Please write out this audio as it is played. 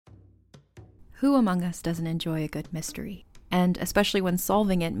Who among us doesn't enjoy a good mystery? And especially when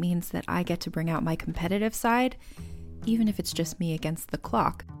solving it means that I get to bring out my competitive side, even if it's just me against the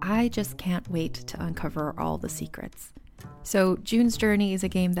clock. I just can't wait to uncover all the secrets. So June's Journey is a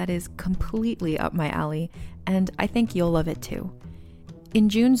game that is completely up my alley, and I think you'll love it too. In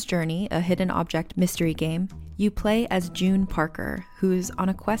June's Journey, a hidden object mystery game, you play as June Parker, who's on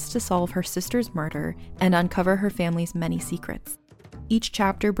a quest to solve her sister's murder and uncover her family's many secrets. Each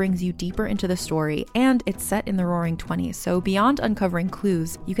chapter brings you deeper into the story, and it's set in the Roaring '20s, so beyond uncovering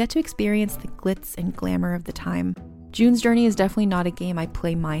clues, you get to experience the glitz and glamour of the time. June's Journey is definitely not a game I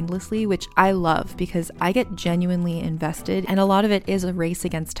play mindlessly, which I love because I get genuinely invested, and a lot of it is a race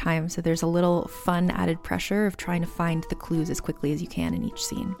against time, so there's a little fun added pressure of trying to find the clues as quickly as you can in each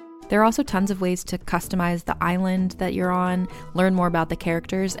scene. There are also tons of ways to customize the island that you're on, learn more about the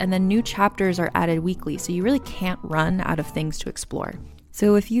characters, and then new chapters are added weekly, so you really can't run out of things to explore.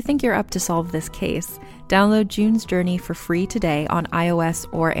 So if you think you're up to solve this case, download June's Journey for free today on iOS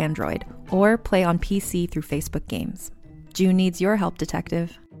or Android, or play on PC through Facebook Games. June needs your help,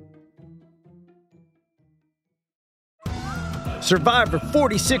 detective. Survivor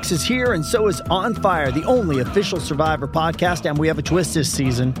 46 is here, and so is On Fire, the only official Survivor podcast, and we have a twist this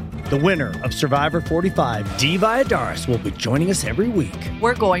season. The winner of Survivor 45, Dee Valladares, will be joining us every week.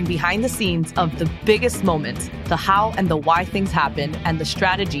 We're going behind the scenes of the biggest moments, the how and the why things happen, and the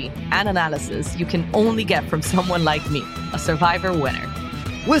strategy and analysis you can only get from someone like me, a Survivor winner.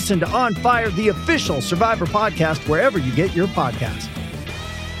 Listen to On Fire, the official Survivor podcast, wherever you get your podcasts.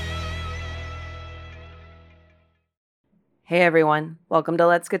 Hey everyone, welcome to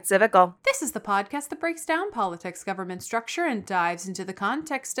Let's Get Civical. This is the podcast that breaks down politics, government structure, and dives into the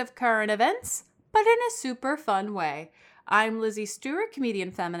context of current events, but in a super fun way. I'm Lizzie Stewart,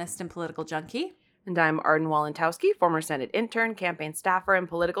 comedian, feminist, and political junkie. And I'm Arden Walentowski, former Senate intern, campaign staffer, and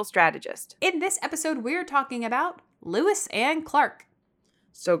political strategist. In this episode, we're talking about Lewis and Clark.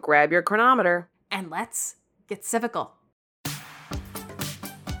 So grab your chronometer. And let's get civical.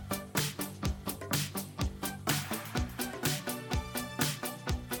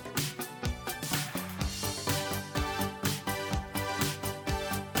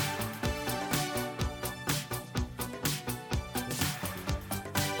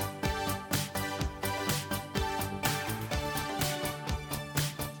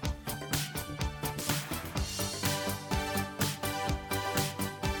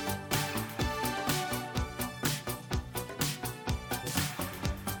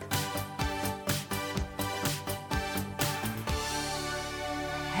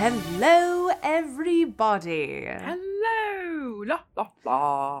 Hello, everybody. Hello. La, la,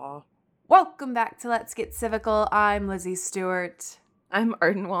 la. Welcome back to Let's Get Civical. I'm Lizzie Stewart. I'm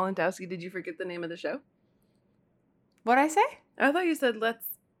Arden Walentowski. Did you forget the name of the show? What'd I say? I thought you said Let's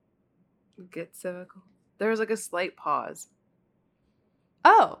Get Civical. There was like a slight pause.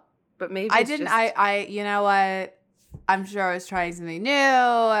 Oh. But maybe I didn't, you know what? I'm sure I was trying something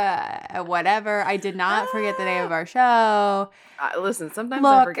new, whatever. I did not forget the name of our show. Listen, sometimes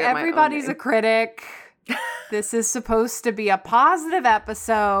I forget my own everybody's name. a critic. This is supposed to be a positive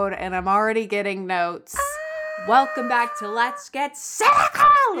episode, and I'm already getting notes. Welcome back to Let's Get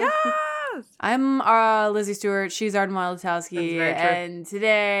Civical! Yes! I'm Lizzie Stewart. She's Arden Walentowski. And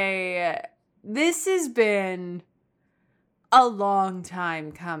today, this has been a long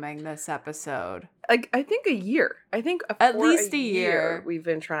time coming, this episode. I think a year. I think at least a year we've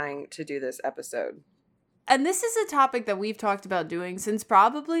been trying to do this episode. And this is a topic that we've talked about doing since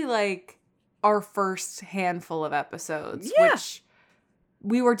probably like our first handful of episodes. Yeah. Which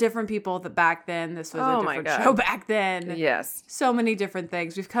we were different people back then. This was a different show back then. Yes. So many different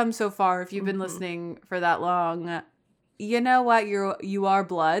things. We've come so far. If you've been listening for that long, you know what? You are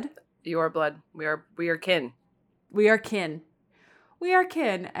blood. You are blood. We are kin. We are kin. We are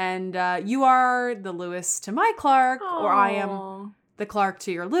kin, and you are the Lewis to my Clark, or I am the Clark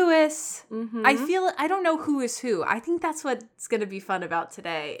to your Lewis. Mm-hmm. I don't know who is who. I think that's what's going to be fun about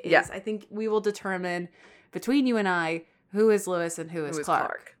today. I think we will determine between you and I who is Lewis and who is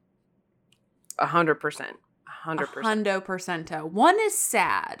Clark. 100%. 100%. 100%. One is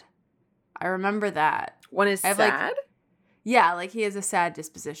sad. I remember that. One is sad? Like he has a sad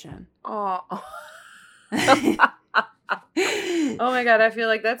disposition. Oh. Oh my god, I feel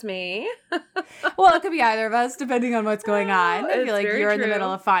like that's me. Well, it could be either of us, depending on what's going on. I feel like you're in the middle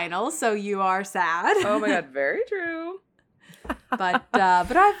of finals, so you are sad. Oh my god, very true. But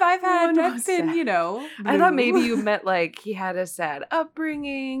I've been, sad. you know. I thought maybe you meant like he had a sad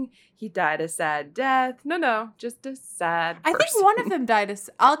upbringing, he died a sad death. No, just a sad person. I think one of them died.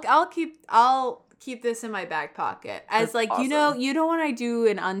 I'll keep this in my back pocket. As That's you know when I do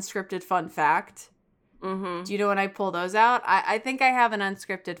an unscripted fun fact? Mm-hmm. Do you know when I pull those out? I think I have an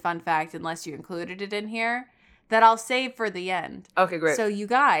unscripted fun fact, unless you included it in here, that I'll save for the end. Okay, great. So you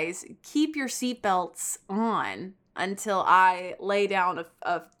guys, keep your seatbelts on until I lay down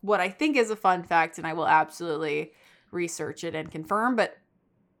a what I think is a fun fact, and I will absolutely research it and confirm. But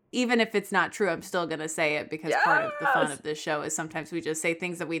even if it's not true, I'm still going to say it because part of the fun of this show is sometimes we just say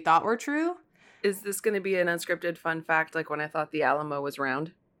things that we thought were true. Is this going to be an unscripted fun fact like when I thought the Alamo was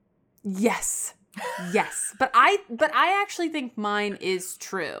round? Yes. Yes. But I actually think mine is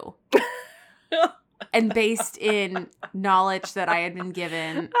true. And based in knowledge that I had been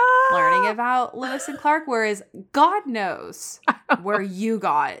given learning about Lewis and Clark, whereas God knows where you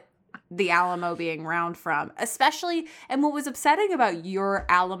got the Alamo being round from. Especially, and what was upsetting about your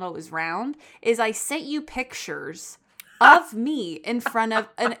Alamo is round is I sent you pictures of me in front of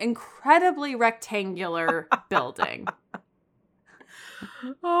an incredibly rectangular building.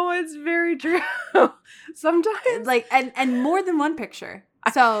 Oh, it's very true. Sometimes. And more than one picture.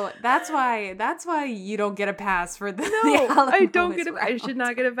 So that's why you don't get a pass for the Alamo I don't is get round. I should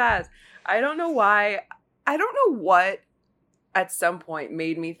not get a pass. I don't know why. I don't know what at some point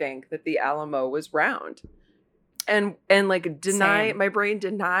made me think that the Alamo was round. And Same. my brain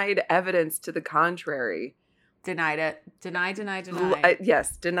denied evidence to the contrary. Denied it. Deny.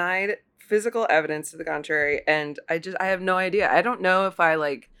 Yes, denied physical evidence to the contrary. And I have no idea. I don't know if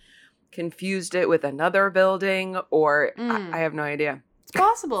I confused it with another building or I have no idea. It's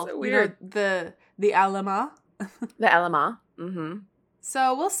possible. So weird. The Alamo. The Alamo. Mm-hmm.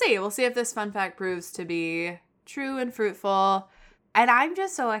 So we'll see. We'll see if this fun fact proves to be true and fruitful. And I'm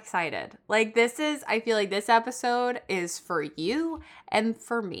just so excited. I feel like this episode is for you and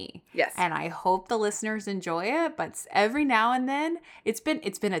for me. Yes. And I hope the listeners enjoy it. But every now and then, it's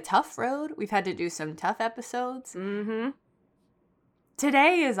been a tough road. We've had to do some tough episodes. Mm-hmm.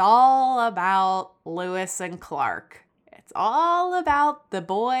 Today is all about Lewis and Clark. It's all about the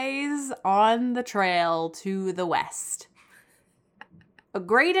boys on the trail to the west. A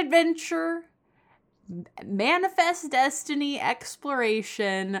great adventure, manifest destiny,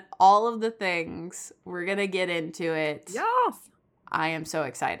 exploration, all of the things. We're going to get into it. Yes. I am so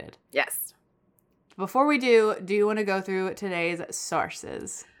excited. Yes. Before we do you want to go through today's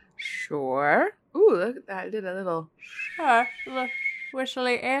sources? Sure. Ooh, look at that. I did a little...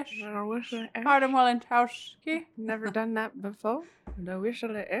 Whistly-ish. Little whistly-ish. Pardon Walentowski. Never done that before. The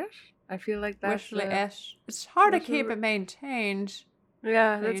whistly-ish. I feel like that's... Whistly-ish. It's hard to keep it maintained.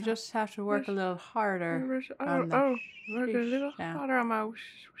 Yeah, So you just have to work a little harder. work on the a little yeah. harder on my...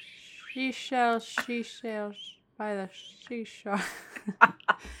 She sails by the seashore.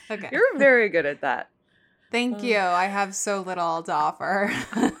 Okay. You're very good at that. Thank you. I have so little to offer.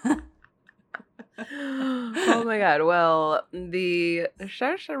 Oh my god. Well, the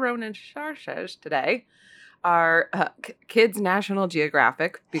Saoirse Ronan sources today are Kids National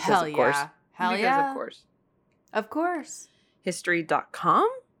Geographic because Hell of course. yeah. Hell because yeah. of course. Of course. History.com,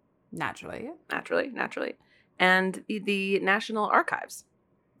 Naturally. naturally. And the National Archives.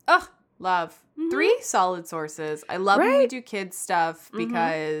 Ugh. Love. Mhm. 3 solid sources. I love when we Right? do kids stuff Mhm.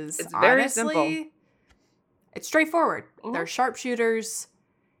 because It's very honestly, simple. it's straightforward. Mhm. They're sharpshooters.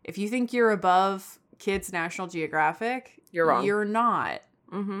 If you think you're above Kids National Geographic, You're wrong. You're not.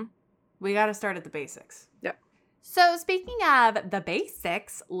 Mm-hmm. We got to start at the basics. Yep. So speaking of the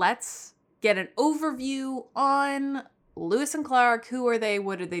basics, let's get an overview on Lewis and Clark. Who are they?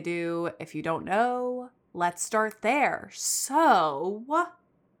 What did they do? If you don't know, let's start there. So,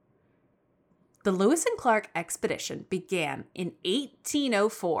 the Lewis and Clark expedition began in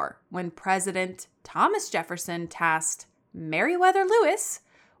 1804 when President Thomas Jefferson tasked Meriwether Lewis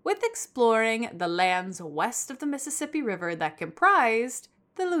with exploring the lands west of the Mississippi River that comprised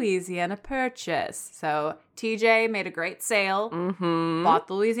the Louisiana Purchase. So TJ made a great sale, Mm-hmm. bought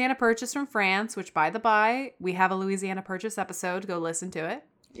the Louisiana Purchase from France, which by the by, we have a Louisiana Purchase episode. Go listen to it.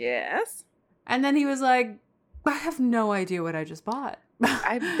 Yes. And then he was like, I have no idea what I just bought.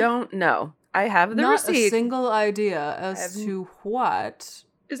 I don't know. I have the Not receipt. a single idea as to what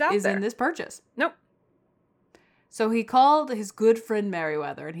is out is there. in this purchase. Nope. So he called his good friend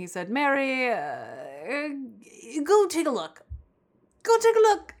Meriwether and he said, Mary, go take a look. Go take a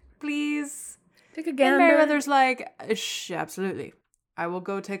look, please. Take a And gander. Meriwether's like, absolutely. I will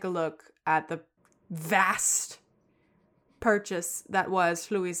go take a look at the vast purchase that was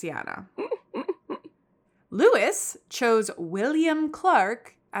Louisiana. Lewis chose William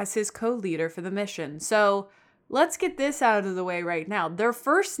Clark as his co-leader for the mission. So let's get this out of the way right now. Their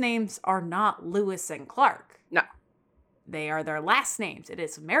first names are not Lewis and Clark. No. they are their last names. It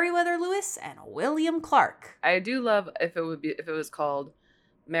is Meriwether Lewis and William Clark. I do love if it was called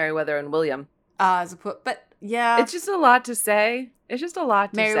Meriwether and William. But yeah, it's just a lot to say. It's just a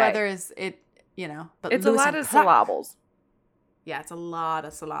lot to Meriwether say. is it, but It's Lewis a lot and of Clark. syllables. Yeah, it's a lot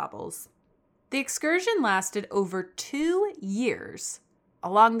of syllables. The excursion lasted over 2 years.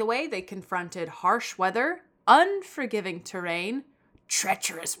 Along the way, they confronted harsh weather, unforgiving terrain,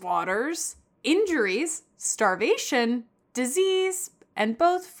 treacherous waters, injuries, starvation, disease, and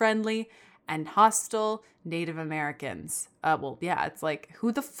both friendly and hostile Native Americans. It's like,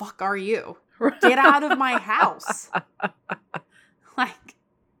 who the fuck are you? Get out of my house. Like,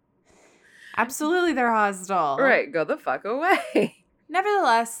 absolutely they're hostile. Right, go the fuck away.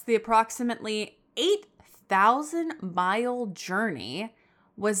 Nevertheless, the approximately 8,000-mile journey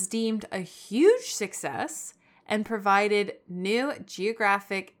was deemed a huge success and provided new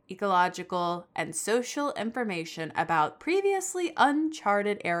geographic, ecological, and social information about previously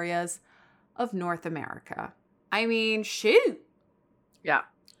uncharted areas of North America. I mean, shoot. Yeah.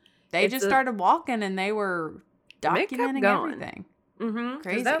 They just started walking and they were documenting everything. Mm-hmm.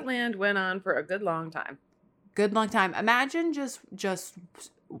 Crazy. Because that land went on for a good long time. Good long time. Imagine just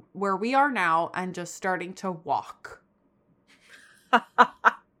where we are now and just starting to walk.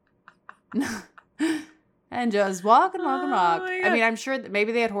 And just walk and walk and walk. my I God. mean, I'm sure that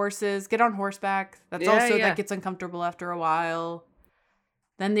maybe they had horses. Get on horseback. That's that gets uncomfortable after a while.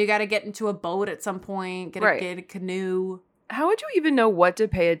 Then you got to get into a boat at some point. Get a canoe. How would you even know what to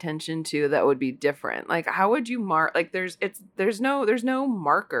pay attention to that would be different? Like, how would you mark? Like, there's no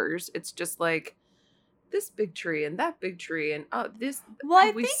markers. It's just like this big tree and that big tree and this. Well,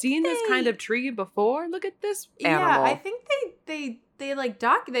 have we seen this kind of tree before? Look at this animal. Yeah, I think they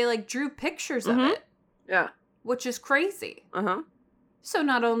drew pictures of it. Yeah. Which is crazy. Uh-huh. So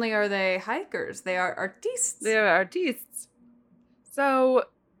not only are they hikers, they are artistes. They are artistes. So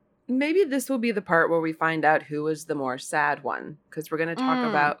maybe this will be the part where we find out who was the more sad one, because we're going to talk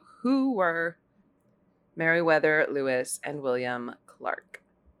about who were Meriwether Lewis and William Clark.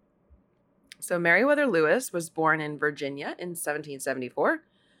 So Meriwether Lewis was born in Virginia in 1774,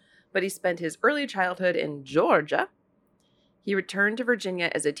 but he spent his early childhood in Georgia. He returned to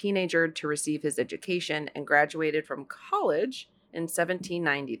Virginia as a teenager to receive his education and graduated from college in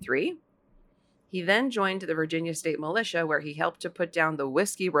 1793. He then joined the Virginia State Militia, where he helped to put down the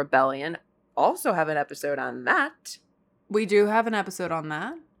Whiskey Rebellion. Also have an episode on that. We do have an episode on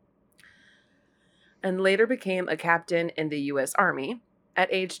that. And later became a captain in the U.S. Army.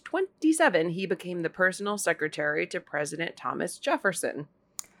 At age 27, he became the personal secretary to President Thomas Jefferson.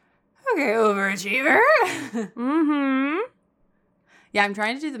 Okay, overachiever. Mm-hmm. Yeah, I'm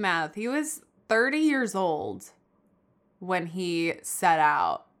trying to do the math. He was 30 years old when he set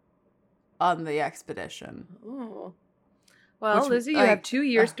out on the expedition. Oh. Well, Which, Lizzie, you have 2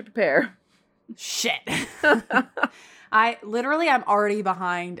 years to prepare. Shit. I'm already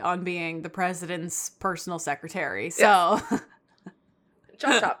behind on being the president's personal secretary. So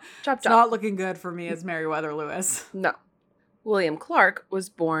Chop. It's not looking good for me as Meriwether Lewis. No. William Clark was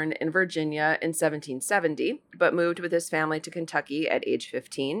born in Virginia in 1770, but moved with his family to Kentucky at age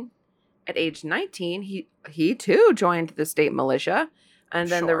 15. At age 19, he too joined the state militia and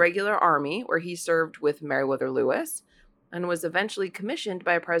then the regular army, where he served with Meriwether Lewis and was eventually commissioned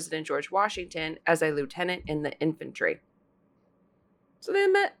by President George Washington as a lieutenant in the infantry. So they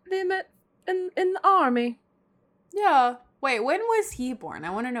met in the army. Yeah. Wait, when was he born? I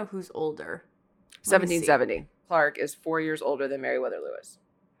want to know who's older. 1770. Clark is 4 years older than Meriwether Lewis.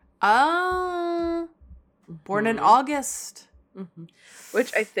 Oh. Born in August. Mm-hmm.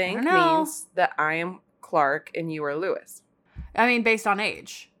 Which I think know. means that I am Clark and you are Lewis. I mean, based on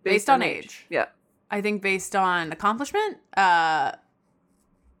age. Based on age. Yeah. I think based on accomplishment,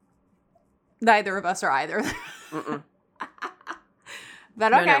 neither of us are either. Mm-mm.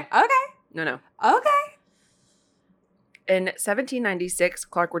 But okay. No. Okay. No. Okay. In 1796,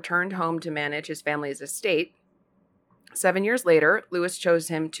 Clark returned home to manage his family's estate. 7 years later, Lewis chose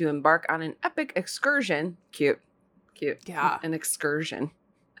him to embark on an epic excursion. Cute. Yeah. An excursion.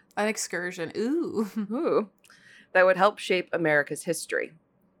 An excursion. Ooh. Ooh. That would help shape America's history.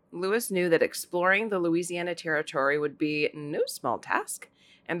 Lewis knew that exploring the Louisiana Territory would be no small task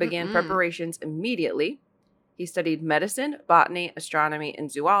and began preparations immediately. He studied medicine, botany, astronomy,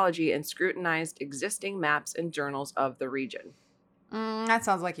 and zoology and scrutinized existing maps and journals of the region. That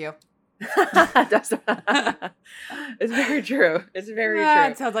sounds like you. It's very true. It's very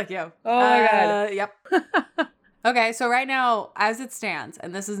true. It sounds like you. Oh my God. Yep. Okay, so right now, as it stands,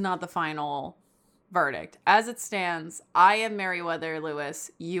 and this is not the final verdict, as it stands, I am Meriwether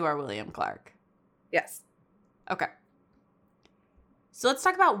Lewis. You are William Clark. Yes. Okay. So let's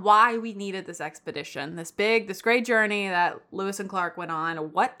talk about why we needed this expedition, this great journey that Lewis and Clark went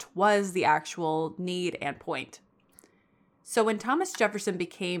on. What was the actual need and point? So when Thomas Jefferson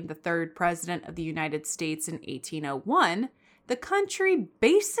became the third president of the United States in 1801, the country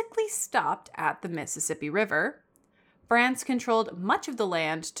basically stopped at the Mississippi River. France controlled much of the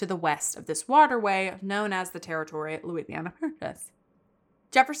land to the west of this waterway, known as the Territory at Louisiana Purchase.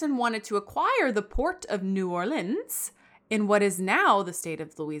 Jefferson wanted to acquire the port of New Orleans, in what is now the state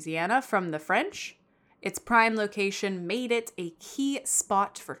of Louisiana, from the French. Its prime location made it a key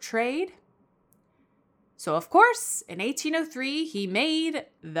spot for trade. So, of course, in 1803, he made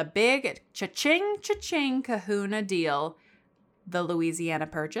the big cha-ching kahuna deal, the Louisiana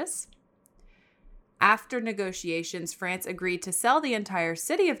Purchase. After negotiations, France agreed to sell the entire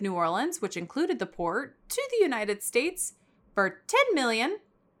city of New Orleans, which included the port, to the United States for $10 million.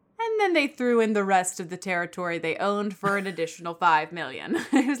 And then they threw in the rest of the territory they owned for an additional $5 million.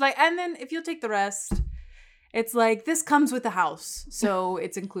 It was like, and then if you'll take the rest, it's like, this comes with the house, so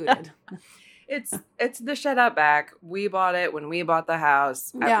it's included. It's the shed out back. We bought it when we bought the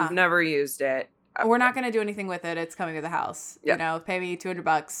house. Yeah. I've never used it. We're not going to do anything with it. It's coming with the house. Yeah. You know, pay me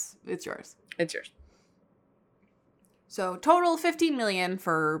 $200. It's yours. It's yours. So total $15 million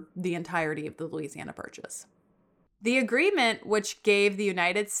for the entirety of the Louisiana Purchase. The agreement, which gave the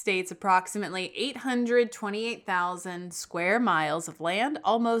United States approximately 828,000 square miles of land,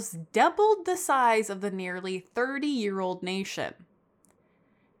 almost doubled the size of the nearly 30-year-old nation.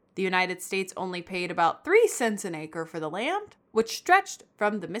 The United States only paid about 3 cents an acre for the land, which stretched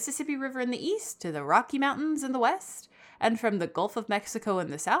from the Mississippi River in the east to the Rocky Mountains in the west, and from the Gulf of Mexico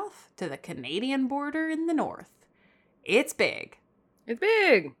in the south to the Canadian border in the north. It's big. It's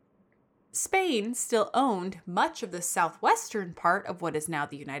big. Spain still owned much of the southwestern part of what is now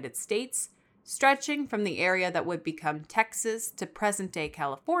the United States, stretching from the area that would become Texas to present-day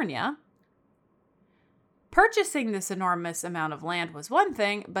California. Purchasing this enormous amount of land was one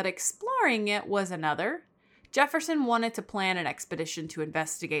thing, but exploring it was another. Jefferson wanted to plan an expedition to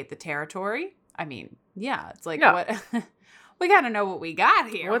investigate the territory. I mean, yeah, it's like, Yeah. what? We gotta know what we got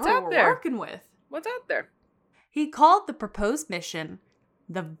here. What's what out we're there? working with. What's out there? He called the proposed mission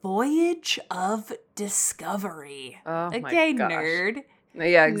the Voyage of Discovery. Oh my Okay, gosh. nerd.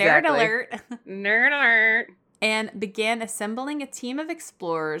 Yeah, exactly. Nerd alert. Nerd alert. And began assembling a team of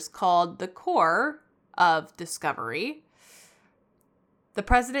explorers called the Corps of Discovery. The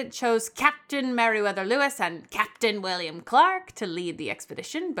president chose Captain Meriwether Lewis and Captain William Clark to lead the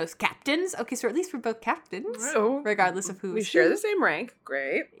expedition. Both captains. Okay, so at least we're both captains, Oh, regardless of who. we share the same rank.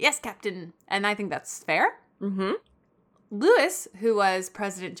 Great. Yes, captain. And I think that's fair. Mm-hmm. Lewis, who was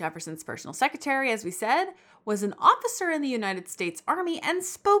President Jefferson's personal secretary, as we said, was an officer in the United States Army and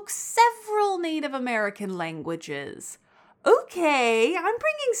spoke several Native American languages. Okay, I'm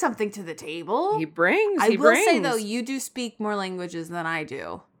bringing something to the table. He brings. I He will brings. say, though, you do speak more languages than I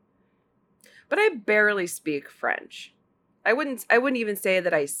do. But I barely speak French. I wouldn't even say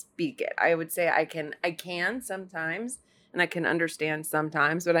that I speak it. I would say I can sometimes, and I can understand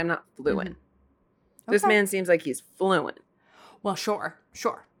sometimes, but I'm not fluent. This Okay. man seems like he's fluent. Well, sure.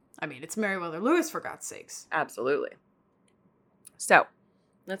 I mean, it's Meriwether Lewis, for God's sakes. Absolutely. So,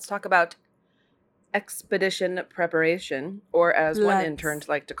 let's talk about expedition preparation, or as one Let's. intern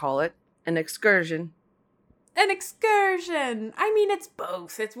liked to call it, an excursion. An excursion. I mean, it's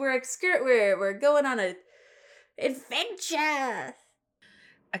both. We're going on a adventure.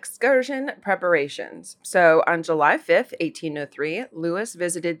 Excursion preparations. So on July 5th, 1803, Lewis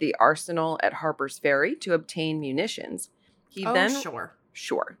visited the arsenal at Harper's Ferry to obtain munitions. He then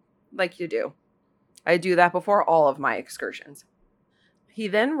Sure. Like you do. I do that before all of my excursions. He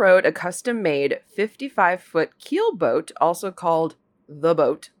then rowed a custom-made 55-foot keel boat, also called the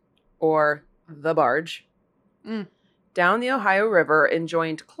boat or the barge, down the Ohio River and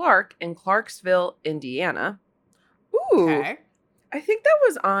joined Clark in Clarksville, Indiana. Ooh. Okay. I think that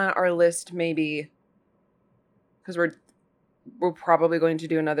was on our list, maybe because we're probably going to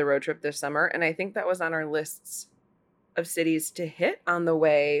do another road trip this summer, and I think that was on our lists of cities to hit on the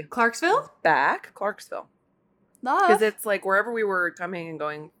way Clarksville? back. Clarksville, Love. because it's like wherever we were coming and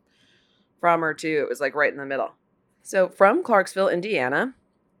going from or to, it was like right in the middle. So from Clarksville, Indiana,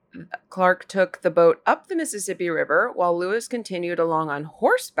 Clark took the boat up the Mississippi River while Lewis continued along on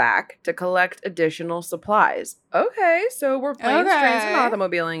horseback to collect additional supplies. Okay, so we're planes, trains, and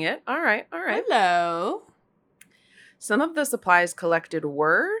automobiling it. All right. Hello. Some of the supplies collected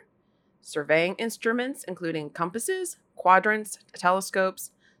were surveying instruments, including compasses, quadrants,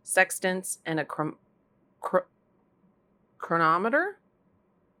 telescopes, sextants, and a chronometer.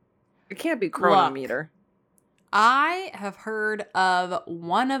 It can't be chronometer. I have heard of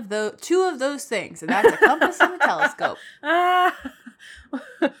two of those things, and that's a compass and a telescope.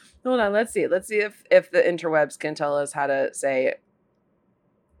 Hold on, let's see. Let's see if the interwebs can tell us how to say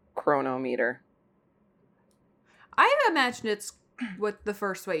chronometer. I imagine it's what the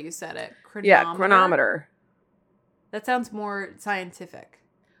first way you said it. Chronometer. Yeah, chronometer. That sounds more scientific.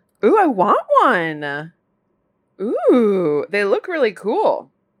 Ooh, I want one. Ooh, they look really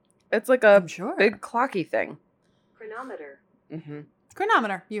cool. It's like a big clocky thing. Chronometer. Mm-hmm.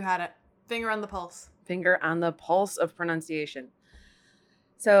 Chronometer. You had it. Finger on the pulse. Finger on the pulse of pronunciation.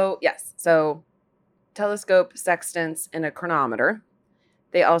 So, yes. So, telescope, sextants, and a chronometer.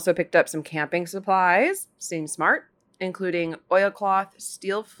 They also picked up some camping supplies. Seems smart. Including oilcloth,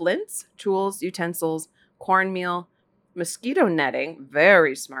 steel flints, tools, utensils, cornmeal, mosquito netting.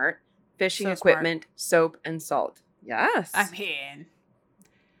 Very smart. Fishing equipment, soap, and salt. Yes. I mean,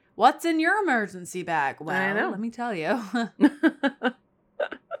 what's in your emergency bag? Well, I know. Let me tell you.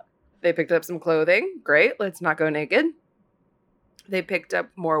 They picked up some clothing. Great. Let's not go naked. They picked up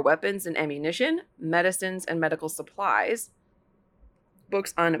more weapons and ammunition, medicines, and medical supplies,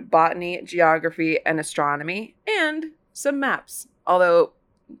 books on botany, geography, and astronomy, and some maps. Although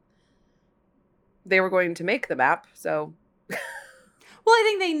they were going to make the map, so... Well, I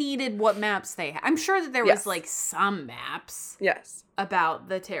think they needed what maps they had. I'm sure that there was like some maps. Yes. About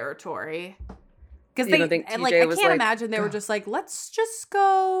the territory. Because I can't imagine they were just like, let's just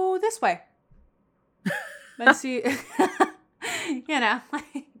go this way. Let's see. Let's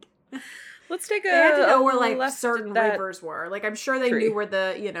take they had to know where left certain rivers were. Like, I'm sure they knew where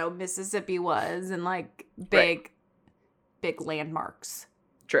the, Mississippi was and like big landmarks.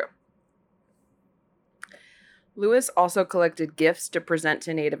 True. Lewis also collected gifts to present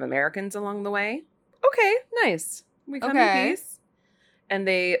to Native Americans along the way. Okay, nice. We come in peace. And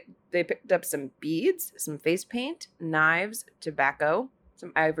they picked up some beads, some face paint, knives, tobacco,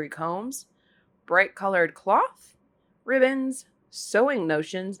 some ivory combs, bright colored cloth, ribbons, sewing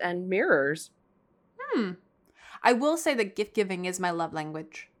notions, and mirrors. I will say that gift giving is my love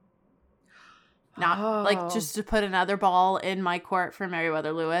language. Not like just to put another ball in my court for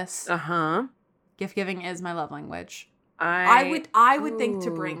Meriwether Lewis. Uh-huh. Gift giving is my love language. I would think to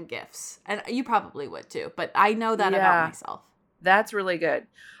bring gifts. And you probably would too, but I know that about myself. That's really good.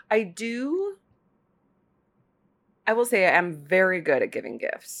 I will say I am very good at giving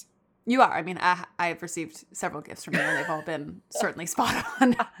gifts. You are. I mean, I have received several gifts from you, and they've all been certainly spot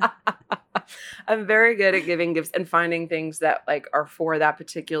on. I'm very good at giving gifts and finding things that like are for that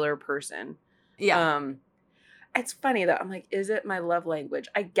particular person. Yeah. It's funny though. I'm like, is it my love language?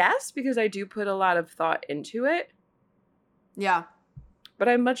 I guess because I do put a lot of thought into it. Yeah. But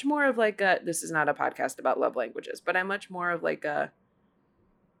I'm much more of like this is not a podcast about love languages, but I'm much more of like a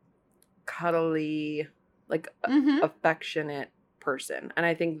cuddly, like affectionate person. And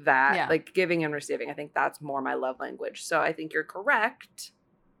I think that like giving and receiving, I think that's more my love language. So I think you're correct.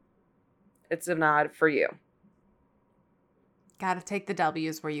 It's a nod for you. Gotta take the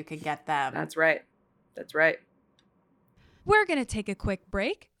W's where you can get them. That's right. That's right. We're going to take a quick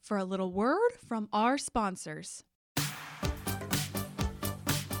break for a little word from our sponsors.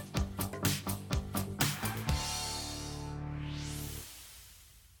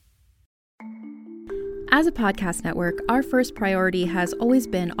 As a podcast network, our first priority has always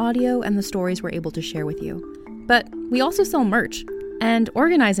been audio and the stories we're able to share with you. But we also sell merch, and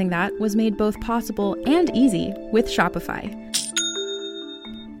organizing that was made both possible and easy with Shopify.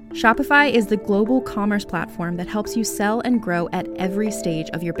 Shopify is the global commerce platform that helps you sell and grow at every stage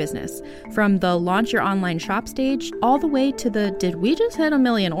of your business, from the launch your online shop stage all the way to the did we just hit 1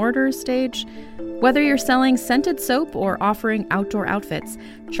 million orders stage. Whether you're selling scented soap or offering outdoor outfits,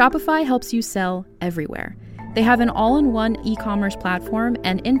 Shopify helps you sell everywhere. They have an all-in-one e-commerce platform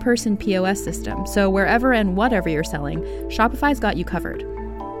and in-person POS system, so wherever and whatever you're selling, Shopify's got you covered.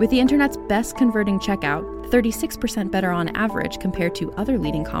 With the internet's best converting checkout, 36% better on average compared to other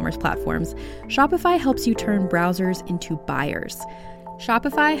leading commerce platforms, Shopify helps you turn browsers into buyers.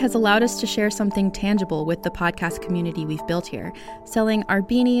 Shopify has allowed us to share something tangible with the podcast community we've built here, selling our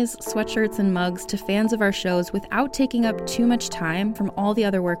beanies, sweatshirts, and mugs to fans of our shows without taking up too much time from all the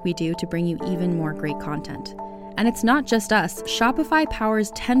other work we do to bring you even more great content. And it's not just us. Shopify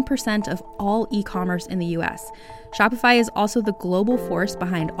powers 10% of all e-commerce in the US. Shopify is also the global force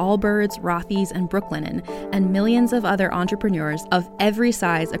behind Allbirds, Rothy's, and Brooklinen, and millions of other entrepreneurs of every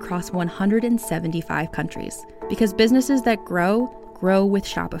size across 175 countries. Because businesses that grow with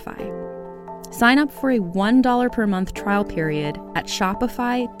Shopify. Sign up for a $1 per month trial period at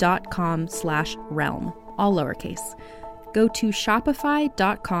shopify.com/realm, all lowercase. Go to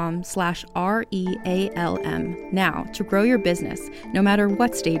shopify.com/REALM now to grow your business, no matter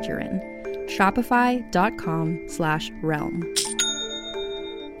what stage you're in. Shopify.com/realm.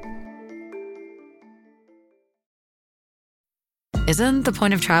 Isn't the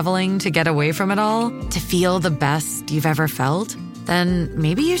point of traveling to get away from it all? To feel the best you've ever felt? Then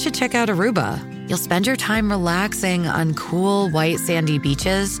maybe you should check out Aruba. You'll spend your time relaxing on cool, white, sandy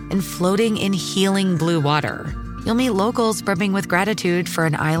beaches and floating in healing blue water. You'll meet locals brimming with gratitude for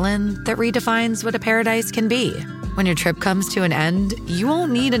an island that redefines what a paradise can be. When your trip comes to an end, you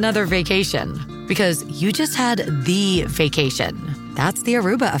won't need another vacation because you just had the vacation. That's the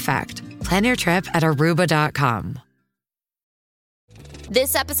Aruba effect. Plan your trip at Aruba.com.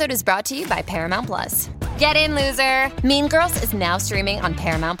 This episode is brought to you by Paramount Plus. Get in, loser! Mean Girls is now streaming on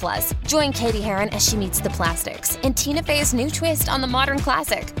Paramount Plus. Join Katie Heron as she meets the plastics in Tina Fey's new twist on the modern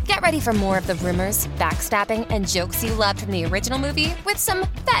classic. Get ready for more of the rumors, backstabbing, and jokes you loved from the original movie with some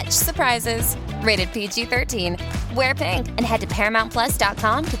fetch surprises. Rated PG-13. Wear pink and head to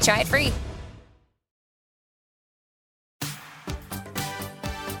ParamountPlus.com to try it free.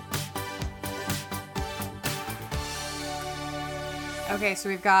 Okay, so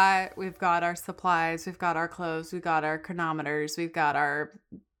we've got our supplies, we've got our clothes, we've got our chronometers, we've got our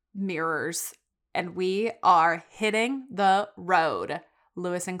mirrors, and we are hitting the road.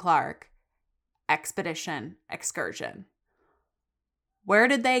 Lewis and Clark expedition excursion. Where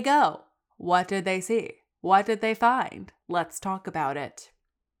did they go? What did they see? What did they find? Let's talk about it.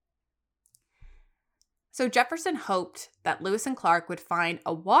 So Jefferson hoped that Lewis and Clark would find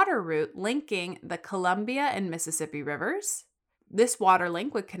a water route linking the Columbia and Mississippi rivers. This water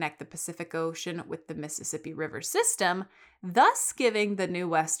link would connect the Pacific Ocean with the Mississippi River system, thus giving the new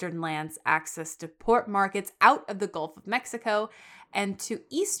Western lands access to port markets out of the Gulf of Mexico and to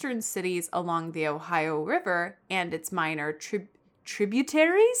eastern cities along the Ohio River and its minor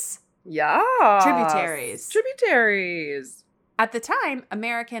tributaries? Yeah. Tributaries. At the time,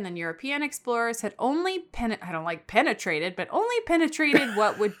 American and European explorers had only penetrated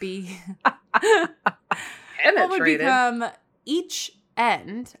what would be what would become each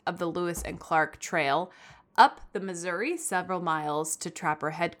end of the Lewis and Clark Trail up the Missouri several miles to Trapper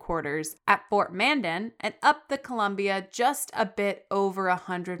headquarters at Fort Mandan and up the Columbia just a bit over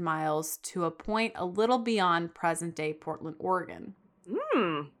 100 miles to a point a little beyond present-day Portland, Oregon.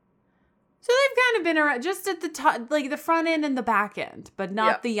 So they've kind of been around just at the top, like the front end and the back end, but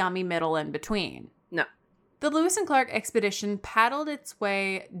not the yummy middle in between. No. The Lewis and Clark expedition paddled its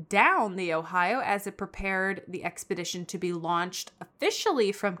way down the Ohio as it prepared the expedition to be launched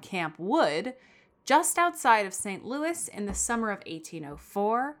officially from Camp Wood, just outside of St. Louis in the summer of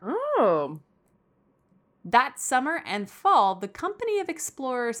 1804. Oh. That summer and fall, the company of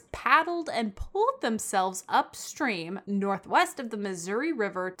explorers paddled and pulled themselves upstream northwest of the Missouri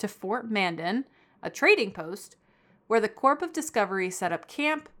River to Fort Mandan, a trading post, where the Corps of Discovery set up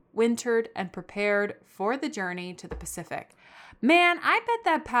camp, wintered, and prepared for the journey to the Pacific. Man, I bet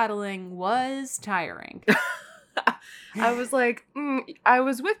that paddling was tiring. I was like, I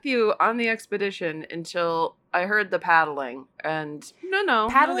was with you on the expedition until I heard the paddling. And no.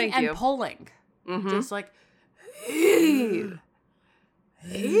 Paddling no, and you. pulling. Mm-hmm. Just like, heave.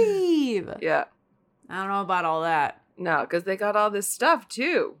 Yeah. I don't know about all that. No, because they got all this stuff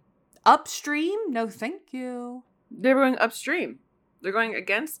too. Upstream? No, thank you. They're going upstream. They're going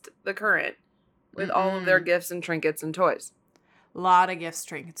against the current with all of their gifts and trinkets and toys. A lot of gifts,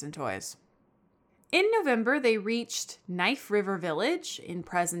 trinkets, and toys. In November, they reached Knife River Village in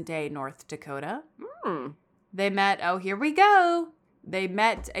present-day North Dakota. They met, here we go. They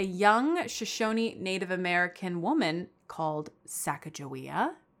met a young Shoshone Native American woman called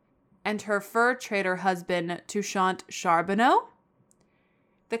Sacagawea and her fur trader husband, Toussaint Charbonneau.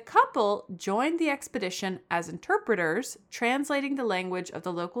 The couple joined the expedition as interpreters, translating the language of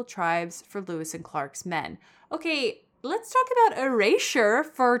the local tribes for Lewis and Clark's men. Okay, let's talk about erasure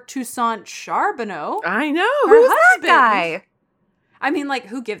for Toussaint Charbonneau. I know. Her Who's husband. that guy? I mean, like,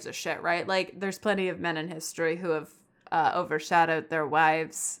 who gives a shit, right? Like, there's plenty of men in history who have overshadowed their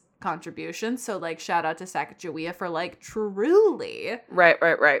wives' contributions. So, like, shout out to Sacagawea for, like, truly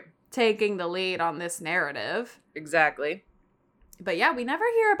Right. taking the lead on this narrative. Exactly. But yeah, we never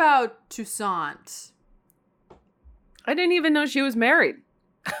hear about Toussaint. I didn't even know she was married.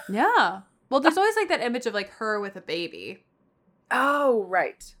 Yeah. Well, there's always like that image of like her with a baby. Oh,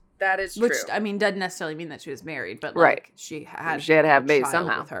 right. That is true. Which, I mean, doesn't necessarily mean that she was married, but like Right. she had to have babies child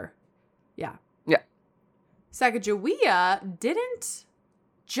somehow. with her. Yeah. Yeah. Sacagawea didn't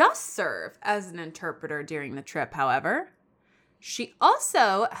just serve as an interpreter during the trip, however. She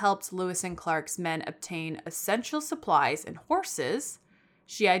also helped Lewis and Clark's men obtain essential supplies and horses.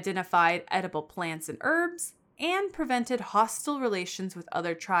 She identified edible plants and herbs and prevented hostile relations with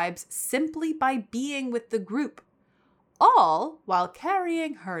other tribes simply by being with the group, all while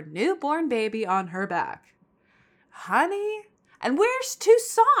carrying her newborn baby on her back. Honey, and where's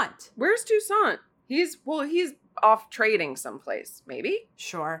Toussaint? Where's Toussaint? He's off trading someplace, maybe?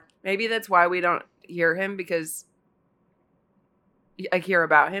 Sure. Maybe that's why we don't hear him, because I hear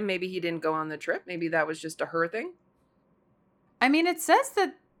about him. Maybe he didn't go on the trip. Maybe that was just a her thing. I mean, it says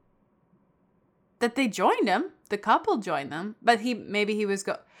that they joined him. The couple joined them, but he was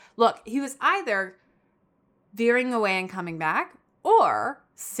he was either veering away and coming back, or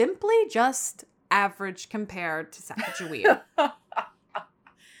simply just average compared to Sacagawea.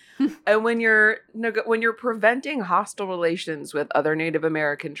 And when you're preventing hostile relations with other Native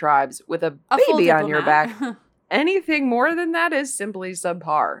American tribes with a baby on your back, anything more than that is simply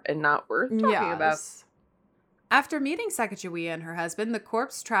subpar and not worth talking about. After meeting Sacagawea and her husband, the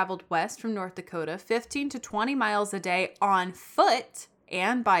corpse traveled west from North Dakota 15 to 20 miles a day on foot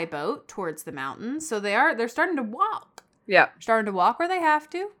and by boat towards the mountains. So they're starting to walk. Yeah. Starting to walk where they have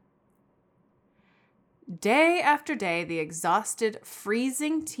to. Day after day, the exhausted,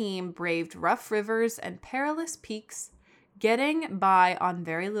 freezing team braved rough rivers and perilous peaks, getting by on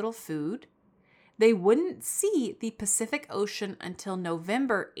very little food. They wouldn't see the Pacific Ocean until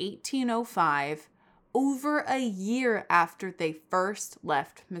November 1805, over a year after they first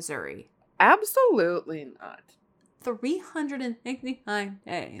left Missouri. Absolutely not. 369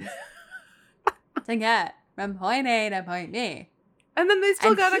 days to get from point A to point B. And then they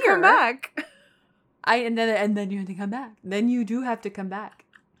still gotta come back. And then you have to come back. Then you do have to come back.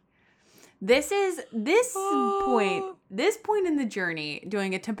 This point in the journey,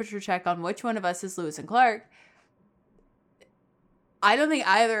 doing a temperature check on which one of us is Lewis and Clark. I don't think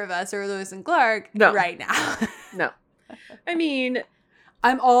either of us are Lewis and Clark right now. No. I mean,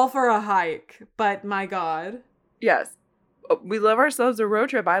 I'm all for a hike, but my God. Yes. We love ourselves a road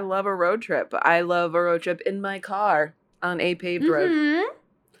trip. I love a road trip. I love a road trip in my car on a paved road.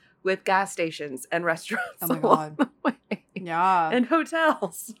 With gas stations and restaurants. Oh my God. The way. Yeah. And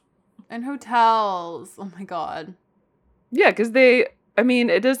hotels. Oh my God. Yeah, because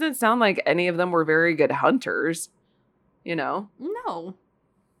it doesn't sound like any of them were very good hunters. You know? No.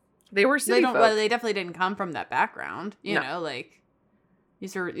 They were city folk. Well, they definitely didn't come from that background. You know, like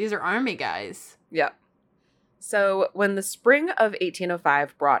these are army guys. Yeah. So when the spring of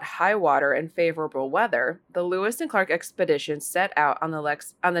 1805 brought high water and favorable weather, the Lewis and Clark expedition set out on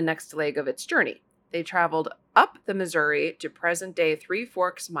the next leg of its journey. They traveled up the Missouri to present-day Three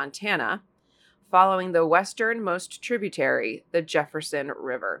Forks, Montana, following the westernmost tributary, the Jefferson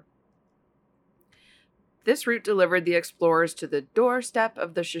River. This route delivered the explorers to the doorstep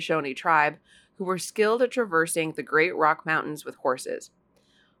of the Shoshone tribe, who were skilled at traversing the Great Rock Mountains with horses.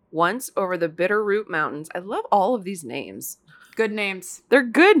 Once over the Bitterroot Mountains, I love all of these names. Good names. They're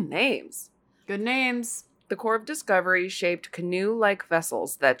good names. Good names. The Corps of Discovery shaped canoe-like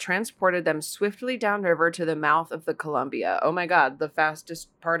vessels that transported them swiftly downriver to the mouth of the Columbia. Oh my God, the fastest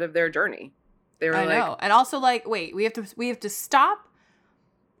part of their journey. They were I know. And also, wait, we have to stop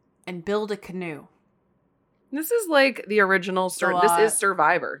and build a canoe. This is like the original. This is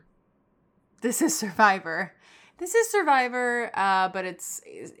Survivor. This is Survivor. But it's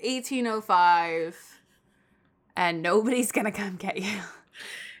 1805, and nobody's gonna come get you.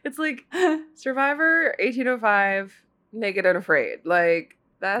 It's like Survivor, 1805, Naked and Afraid. Like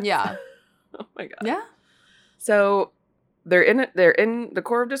that's yeah. Oh my God. Yeah. So they're in the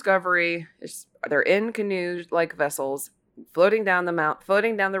Corps of Discovery. They're in canoes-like vessels, floating down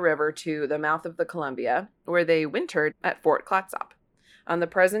the river to the mouth of the Columbia, where they wintered at Fort Clatsop, on the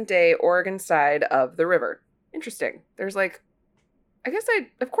present-day Oregon side of the river. Interesting. There's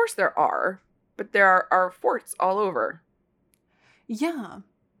of course there are, but there are forts all over. Yeah.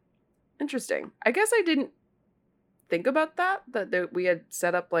 Interesting. I guess I didn't think about that we had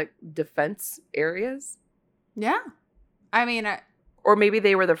set up like defense areas. Yeah. I mean, or maybe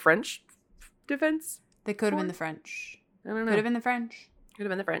they were the French defense. They could have been the French. I don't know. Could have been the French. Could have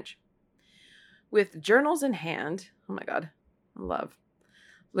been the French. With journals in hand, oh my God, love.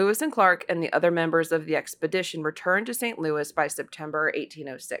 Lewis and Clark and the other members of the expedition returned to St. Louis by September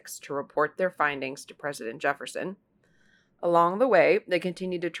 1806 to report their findings to President Jefferson. Along the way, they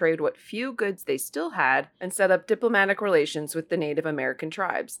continued to trade what few goods they still had and set up diplomatic relations with the Native American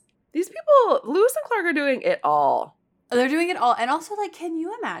tribes. These people, Lewis and Clark, are doing it all. They're doing it all. And also, can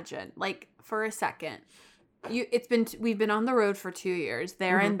you imagine, for a second, we've been on the road for 2 years,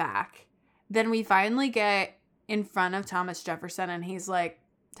 there and back. Then we finally get in front of Thomas Jefferson and he's like,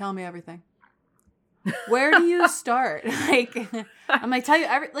 tell me everything. Where do you start? Like, I'm like, tell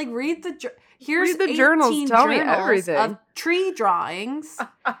you read the here's read the journals. Tell me journals everything of tree drawings.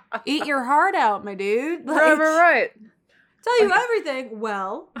 Eat your heart out, my dude. Like, right. Tell you everything.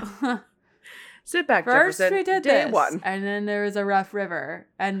 Well, sit back, first Jefferson. we did Day this, one, and then there was a rough river,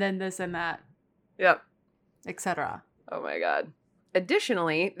 and then this and that, yep, etc. Oh my God.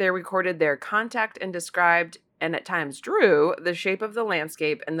 Additionally, they recorded their contact and described, and at times drew, the shape of the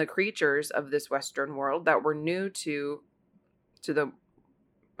landscape and the creatures of this Western world that were new to the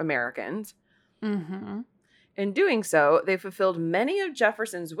Americans. Mm-hmm. In doing so, they fulfilled many of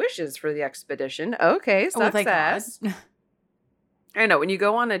Jefferson's wishes for the expedition. Okay, success. Thank God. I know, when you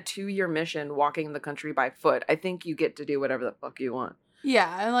go on a 2-year mission walking the country by foot, I think you get to do whatever the fuck you want.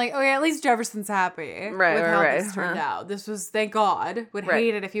 Yeah, I'm like, okay, at least Jefferson's happy with how this turned out. This was, thank God. Would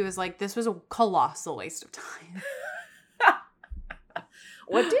hate it if he was like, this was a colossal waste of time.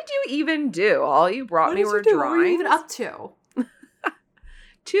 What did you even do? All you brought me were drawings? What were you even up to?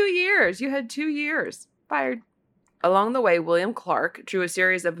 2 years. You had 2 years. Fired. Along the way, William Clark drew a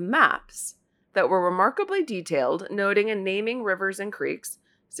series of maps that were remarkably detailed, noting and naming rivers and creeks,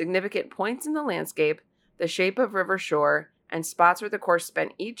 significant points in the landscape, the shape of river shore, and spots where the Corps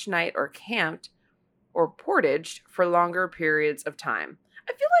spent each night or camped or portaged for longer periods of time.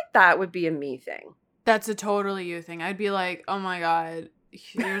 I feel like that would be a me thing. That's a totally you thing. I'd be like, oh my God,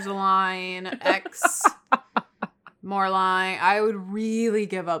 here's a line, X, more line. I would really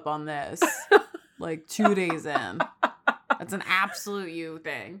give up on this, like 2 days in. That's an absolute you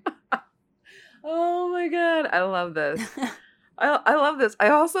thing. Oh my God, I love this. I love this. I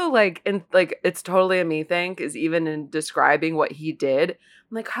also it's totally a me thing, because even in describing what he did,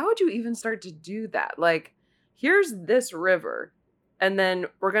 I'm like, how would you even start to do that? Like, here's this river, and then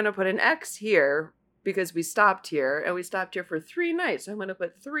we're going to put an X here because we stopped here, and we stopped here for 3 nights. So I'm going to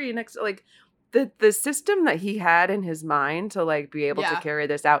put 3 next, like the system that he had in his mind to like be able to carry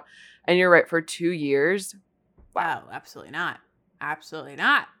this out. And you're right, for 2 years. Wow, absolutely not. Absolutely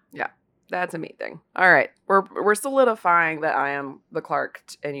not. Yeah. That's a me thing. All right, we're solidifying that I am the Clark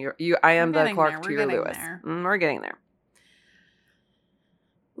and you. I am the Clark to your Lewis. We're getting there.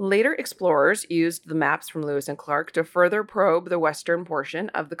 Later explorers used the maps from Lewis and Clark to further probe the western portion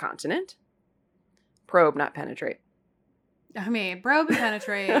of the continent. Probe, not penetrate. I mean, probe and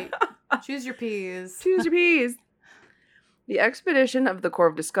penetrate. Choose your P's. Choose your P's. The expedition of the Corps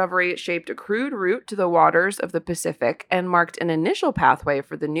of Discovery shaped a crude route to the waters of the Pacific and marked an initial pathway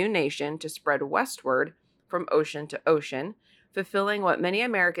for the new nation to spread westward from ocean to ocean, fulfilling what many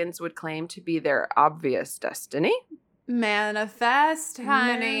Americans would claim to be their obvious destiny. Manifest,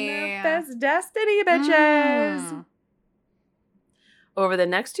 honey. Manifest destiny, bitches. Over the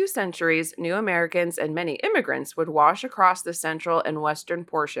next 2 centuries, new Americans and many immigrants would wash across the central and western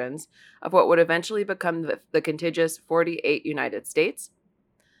portions of what would eventually become the contiguous 48 United States.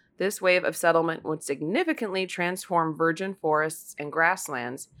 This wave of settlement would significantly transform virgin forests and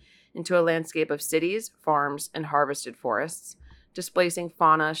grasslands into a landscape of cities, farms, and harvested forests, displacing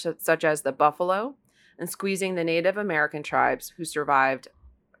fauna such as the buffalo and squeezing the Native American tribes who survived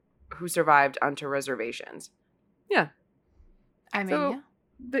onto reservations. Yeah. I mean,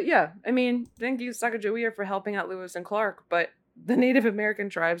 I mean, thank you, Sacagawea, for helping out Lewis and Clark, but the Native American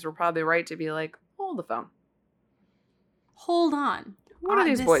tribes were probably right to be like, hold the phone. Hold on. What are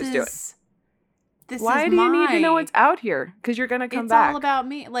these boys doing? Why do you need to know it's out here? Because you're going to come back. It's all about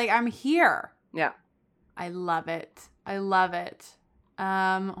me. Like, I'm here. Yeah. I love it. I love it.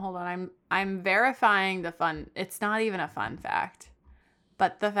 Hold on. I'm verifying the fun. It's not even a fun fact,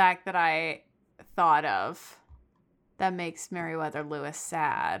 but the fact that I thought of that makes Meriwether Lewis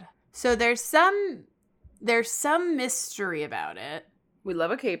sad. So there's some mystery about it. We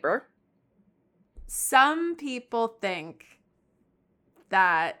love a caper. Some people think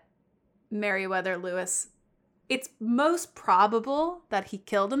that Meriwether Lewis, it's most probable that he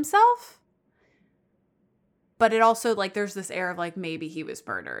killed himself. But it also, like, there's this air of, like, maybe he was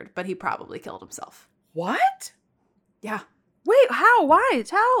murdered, but he probably killed himself. What? Yeah. Wait, how? Why?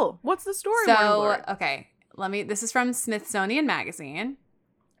 Tell. What's the story? So, okay. This is from Smithsonian Magazine.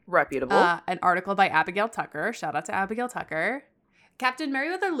 Reputable. An article by Abigail Tucker. Shout out to Abigail Tucker. Captain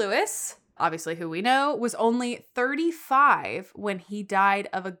Meriwether Lewis, obviously who we know, was only 35 when he died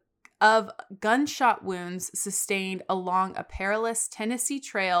of gunshot wounds sustained along a perilous Tennessee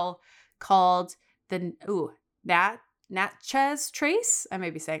trail called the Natchez Trace. I may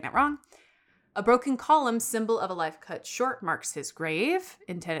be saying that wrong. A broken column, symbol of a life cut short, marks his grave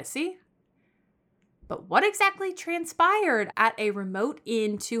in Tennessee. But what exactly transpired at a remote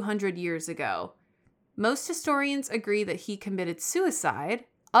inn 200 years ago Most historians agree that he committed suicide.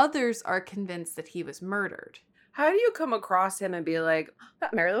 Others are convinced that he was murdered. How do you come across him and be like,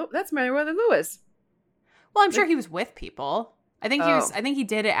 that's Meriwether Lewis? Well, I'm sure he was with people. I think he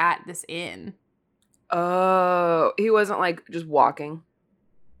did it at this inn. Oh, he wasn't like just walking.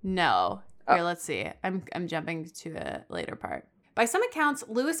 No. Here, let's see. I'm jumping to a later part. By some accounts,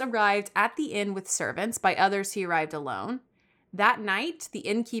 Lewis arrived at the inn with servants. By others, he arrived alone. That night, the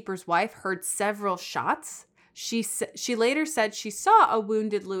innkeeper's wife heard several shots. She later said she saw a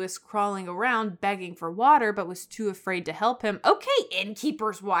wounded Lewis crawling around begging for water, but was too afraid to help him. Okay,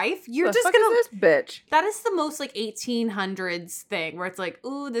 innkeeper's wife, you're the just fuck gonna is this bitch? That is the most like 1800s thing where it's like,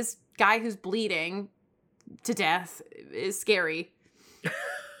 ooh, this guy who's bleeding to death is scary.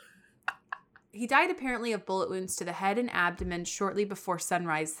 He died apparently of bullet wounds to the head and abdomen shortly before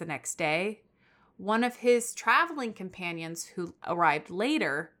sunrise the next day. One of his traveling companions who arrived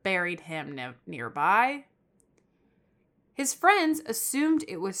later buried him nearby. His friends assumed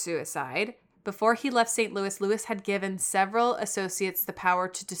it was suicide. Before he left St. Louis, Lewis had given several associates the power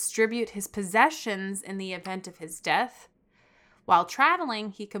to distribute his possessions in the event of his death. While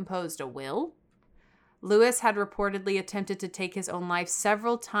traveling, he composed a will. Lewis had reportedly attempted to take his own life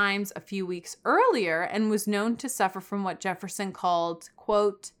several times a few weeks earlier and was known to suffer from what Jefferson called,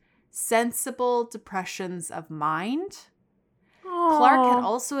 quote, sensible depressions of mind. Aww. Clark had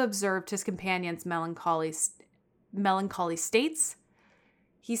also observed his companion's melancholy states.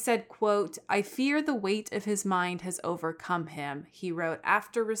 He said, quote, I fear the weight of his mind has overcome him, he wrote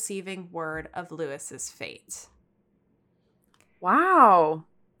after receiving word of Lewis's fate. Wow.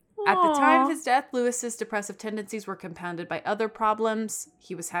 At the time of his death, Lewis's depressive tendencies were compounded by other problems.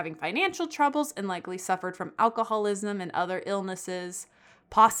 He was having financial troubles and likely suffered from alcoholism and other illnesses,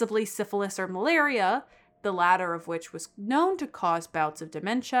 possibly syphilis or malaria, the latter of which was known to cause bouts of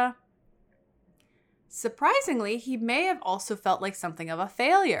dementia. Surprisingly, he may have also felt like something of a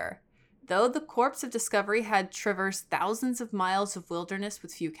failure. Though the corpse of Discovery had traversed thousands of miles of wilderness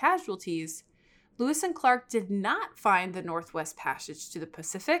with few casualties, Lewis and Clark did not find the Northwest Passage to the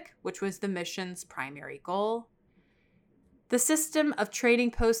Pacific, which was the mission's primary goal. The system of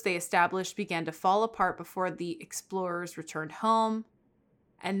trading posts they established began to fall apart before the explorers returned home.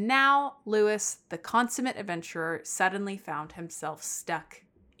 And now, Lewis, the consummate adventurer, suddenly found himself stuck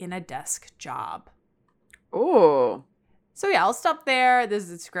in a desk job. Oh. So yeah, I'll stop there. This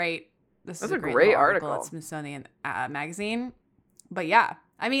is great. This is a great article at Smithsonian Magazine. But yeah,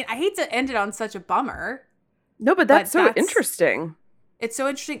 I mean, I hate to end it on such a bummer. No, but that's interesting. It's so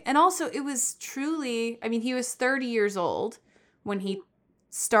interesting. And also, it was truly, I mean, he was 30 years old when he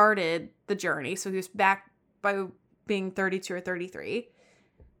started the journey. So he was back by being 32 or 33.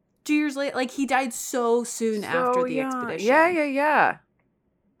 2 years later, like, he died so soon after the expedition. Yeah.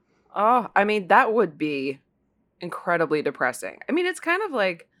 Oh, I mean, that would be incredibly depressing. I mean, it's kind of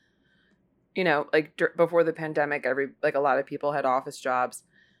like, you know, like before the pandemic, a lot of people had office jobs.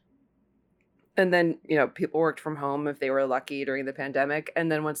 And then, you know, people worked from home if they were lucky during the pandemic.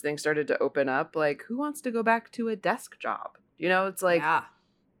 And then once things started to open up, like, who wants to go back to a desk job? You know, it's like,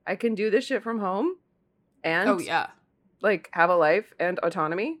 I can do this shit from home and like have a life and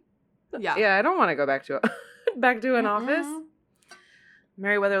autonomy. Yeah, I don't want to go back to an office.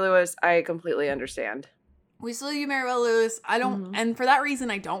 Meriwether Lewis, I completely understand. We salute you, Meriwether Lewis. I don't, and for that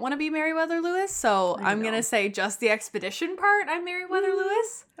reason, I don't want to be Meriwether Lewis. So I'm going to say just the expedition part, I'm Meriwether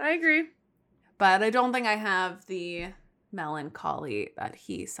Lewis. I agree. But I don't think I have the melancholy that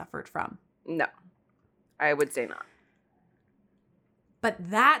he suffered from. No, I would say not. But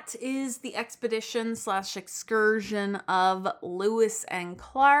that is the expedition/excursion of Lewis and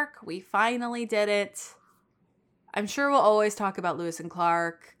Clark. We finally did it. I'm sure we'll always talk about Lewis and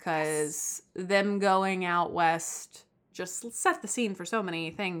Clark because them going out west just set the scene for so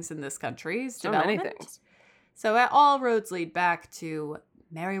many things in this country's development. So many things. So all roads lead back to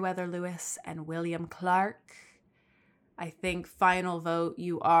Meriwether Lewis and William Clark. I think final vote,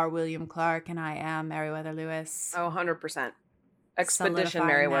 you are William Clark and I am Meriwether Lewis. Oh, 100%. Expedition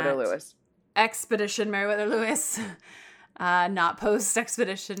Meriwether Lewis. Expedition Meriwether Lewis. Not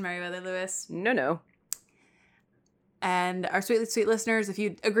post-expedition Meriwether Lewis. No. And our sweet listeners, if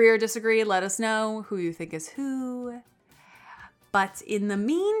you agree or disagree, let us know who you think is who. But in the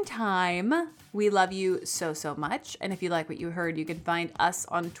meantime, we love you so much. And if you like what you heard, you can find us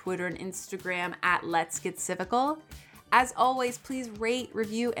on Twitter and Instagram at Let's Get Civical. As always, please rate,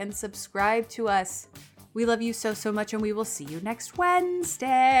 review, and subscribe to us. We love you so much, and we will see you next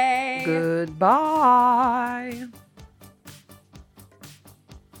Wednesday. Goodbye.